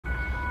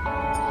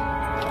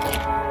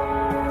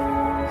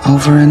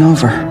over and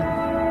over.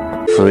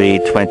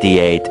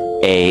 3:28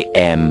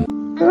 a.m.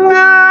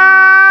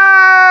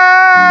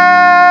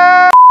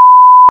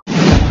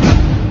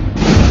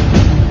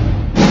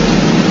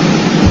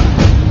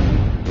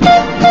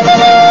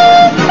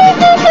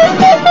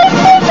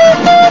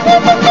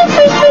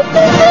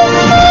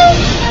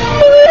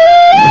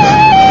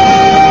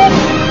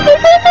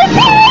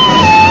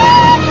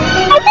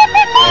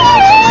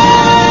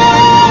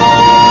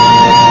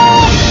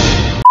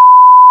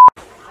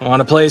 Want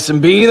to play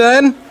some B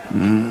then?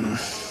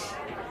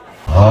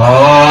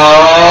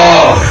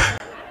 Oh!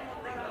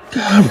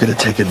 I'm gonna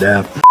take a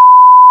nap.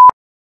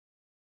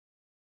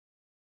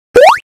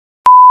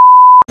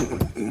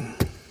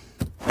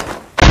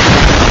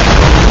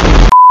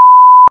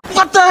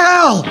 What the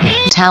hell?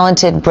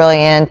 Talented,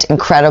 brilliant,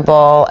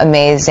 incredible,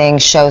 amazing,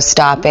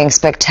 show-stopping,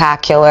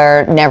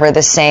 spectacular, never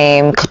the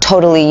same,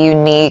 totally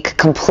unique,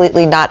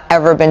 completely not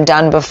ever been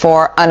done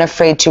before,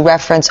 unafraid to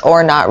reference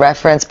or not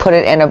reference, put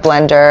it in a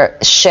blender,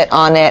 shit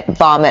on it,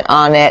 vomit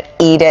on it,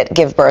 eat it,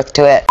 give birth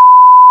to it.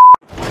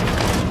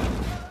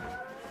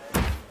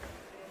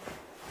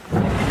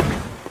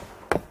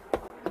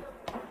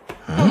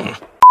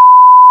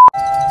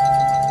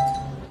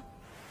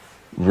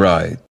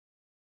 Right.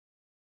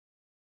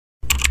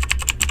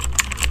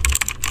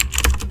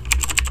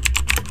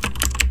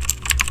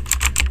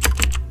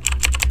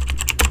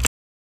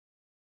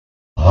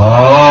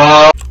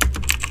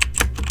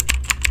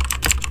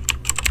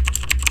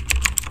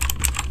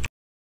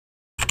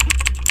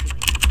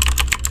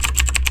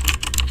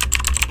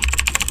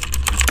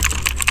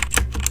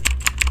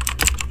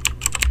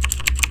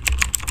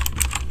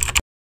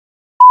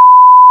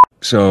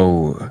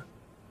 So,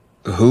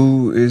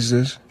 who is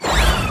this?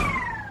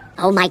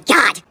 Oh my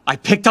god! I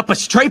picked up a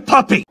stray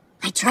puppy!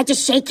 I tried to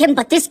shake him,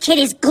 but this kid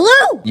is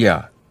glue!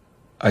 Yeah,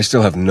 I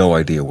still have no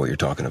idea what you're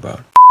talking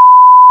about.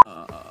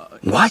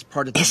 What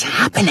is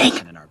happening?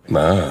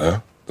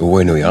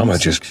 Uenoyama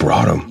just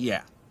brought him.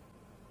 Yeah.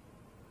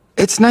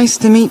 It's nice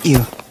to meet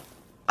you.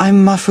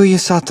 I'm Mafuyu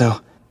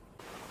Sato.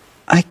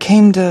 I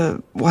came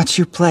to watch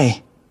you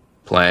play.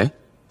 Play?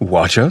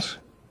 Watch us?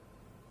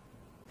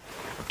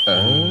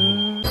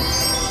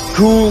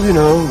 Cool, you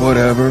know,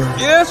 whatever.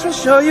 Yes, we'll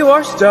show you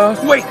our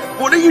stuff. Wait,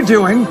 what are you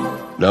doing?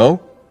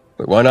 No?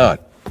 But why not?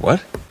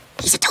 What?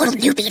 He's a total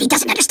newbie and he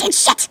doesn't understand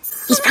shit.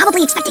 He's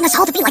probably expecting us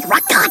all to be like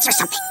rock gods or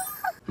something.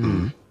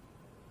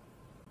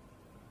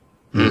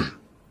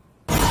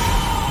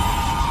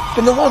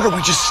 Then the longer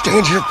we just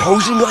stand here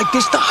posing like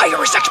this, the higher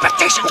his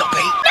expectations will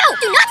be. No,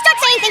 do not start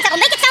saying things that'll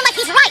make it sound like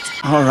he's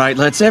right. All right,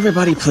 let's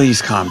everybody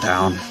please calm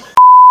down.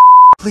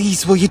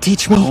 Please, will you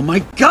teach me? Oh my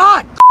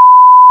god!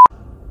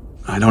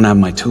 I don't have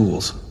my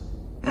tools.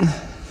 Oh,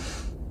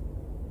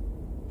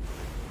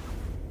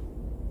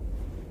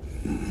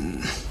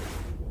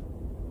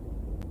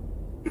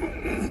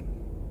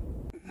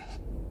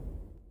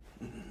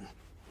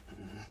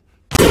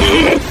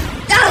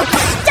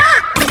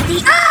 stop! The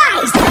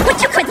eyes!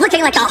 Would you quit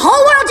looking like the whole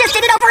world just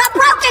did it over a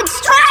broken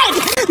string?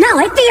 Now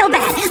I feel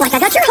bad, like I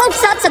got your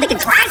hopes up so they can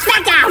crash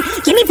back down.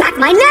 Give me back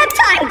my nap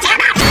time, damn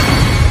it!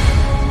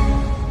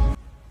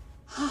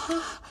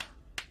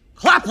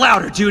 Clap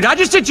louder, dude! I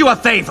just did you a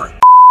favor!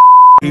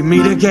 We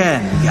meet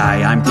again,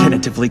 guy I'm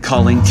tentatively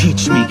calling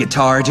Teach Me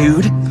Guitar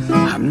Dude.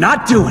 I'm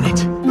not doing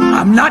it!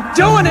 I'm not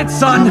doing it,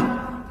 son!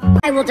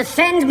 I will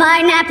defend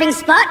my napping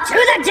spot to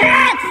the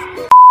death!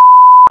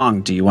 How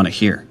long do you want to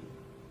hear?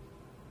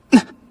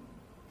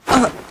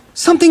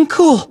 Something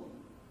cool.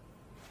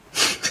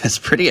 That's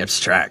pretty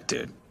abstract,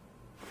 dude.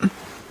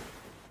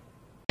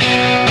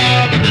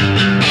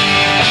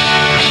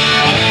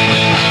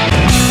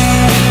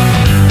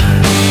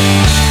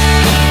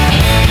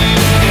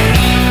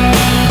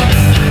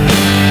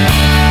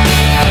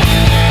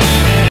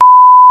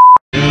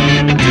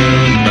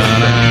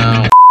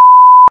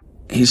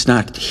 He's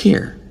not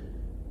here.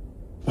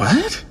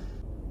 What?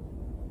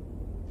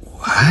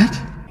 What?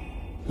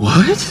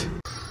 What?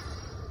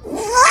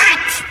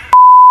 What?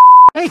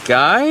 Hey,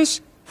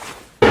 guys.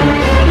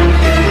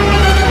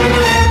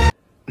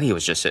 He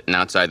was just sitting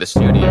outside the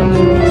studio.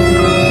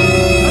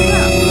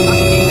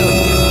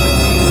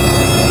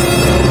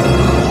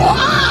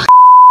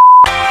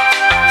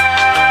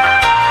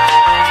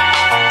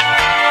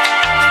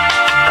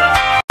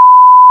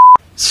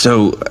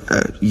 So,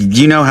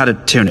 you know how to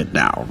tune it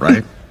now,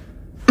 right?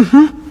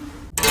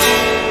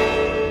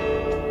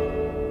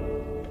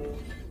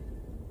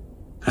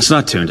 That's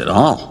not tuned at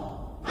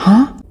all.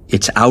 Huh?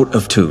 It's out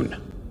of tune.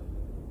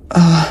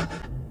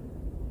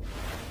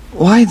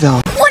 Why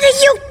though? What are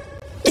you?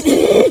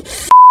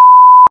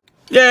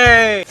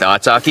 Yay!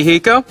 Thoughts,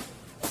 Akihiko?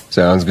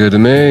 Sounds good to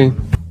me.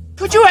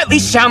 Could you at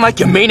least sound like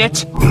you mean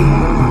it?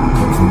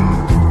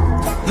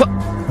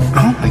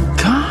 Oh my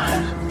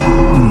god.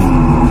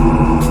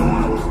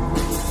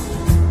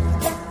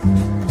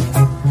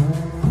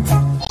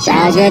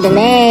 Sounds good to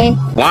me.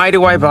 Why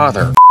do I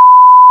bother?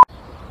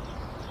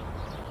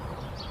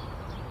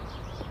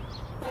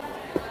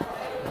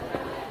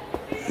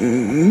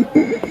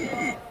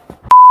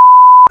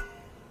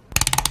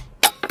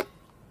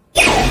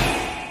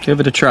 Give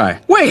it a try.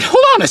 Wait,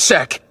 hold on a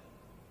sec.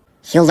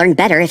 He'll learn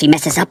better if he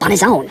messes up on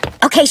his own.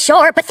 Okay,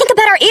 sure, but think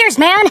about our ears,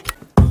 man!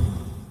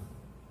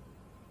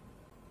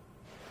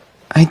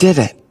 I did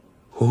it.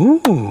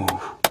 Ooh.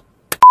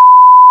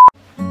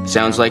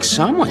 Sounds like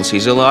someone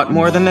sees a lot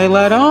more than they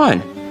let on.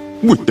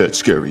 With that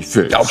scary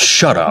face. Oh,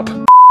 shut up.